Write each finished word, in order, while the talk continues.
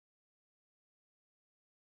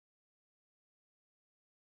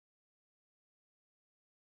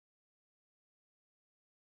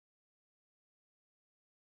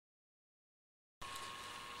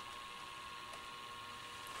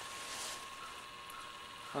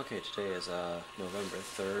Okay, today is November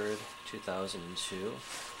 3rd, 2002,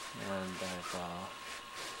 and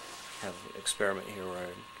I have an experiment here where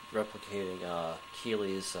I'm replicating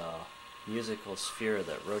Keely's musical sphere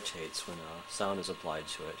that rotates when sound is applied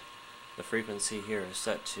to it. The frequency here is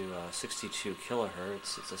set to 62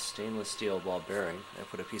 kilohertz. It's a stainless steel ball bearing. I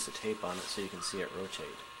put a piece of tape on it so you can see it rotate.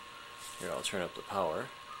 Here, I'll turn up the power.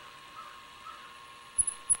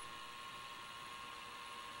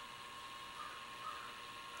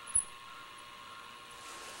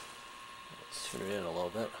 Let's tune it in a little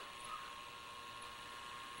bit.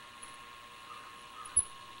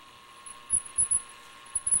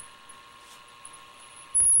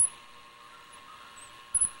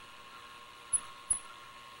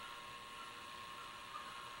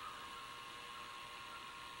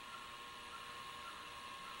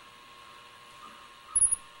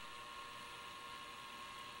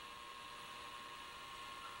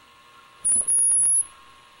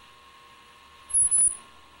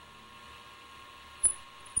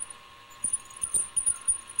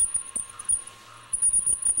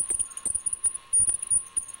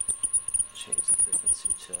 Change the frequency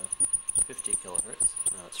to 50 kilohertz.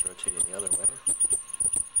 Now it's rotating the other way.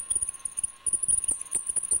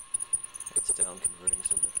 It's down converting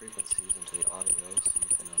some of the frequencies into the audio so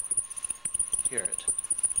you can hear it.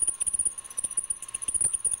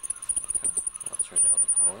 Okay, now I'll turn down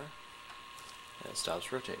the power and it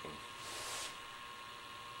stops rotating.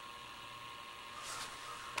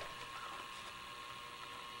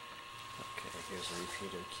 Okay, here's a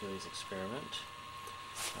repeat of Keely's experiment.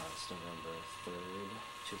 It's November 3rd,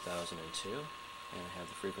 2002, and I have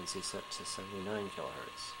the frequency set to 79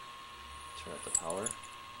 kilohertz. Turn up the power.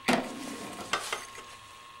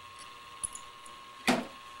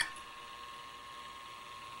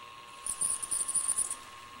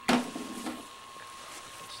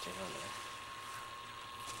 Stay on there.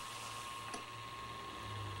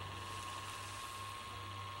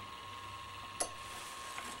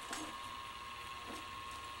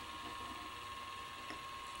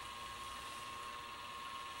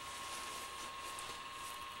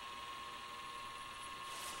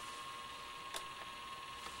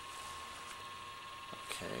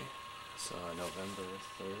 Okay, so November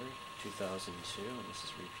 3rd, 2002, and this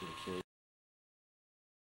is repeat Keely.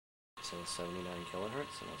 So 79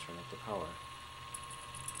 kilohertz, and I'll turn up the power.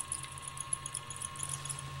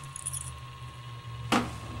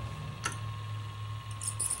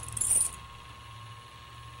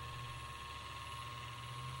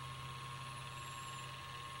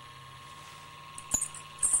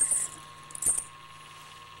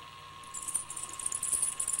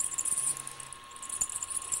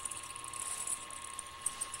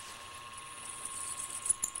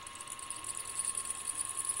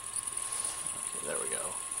 There we go.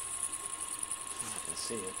 You can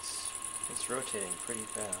see it's rotating pretty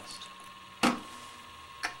fast.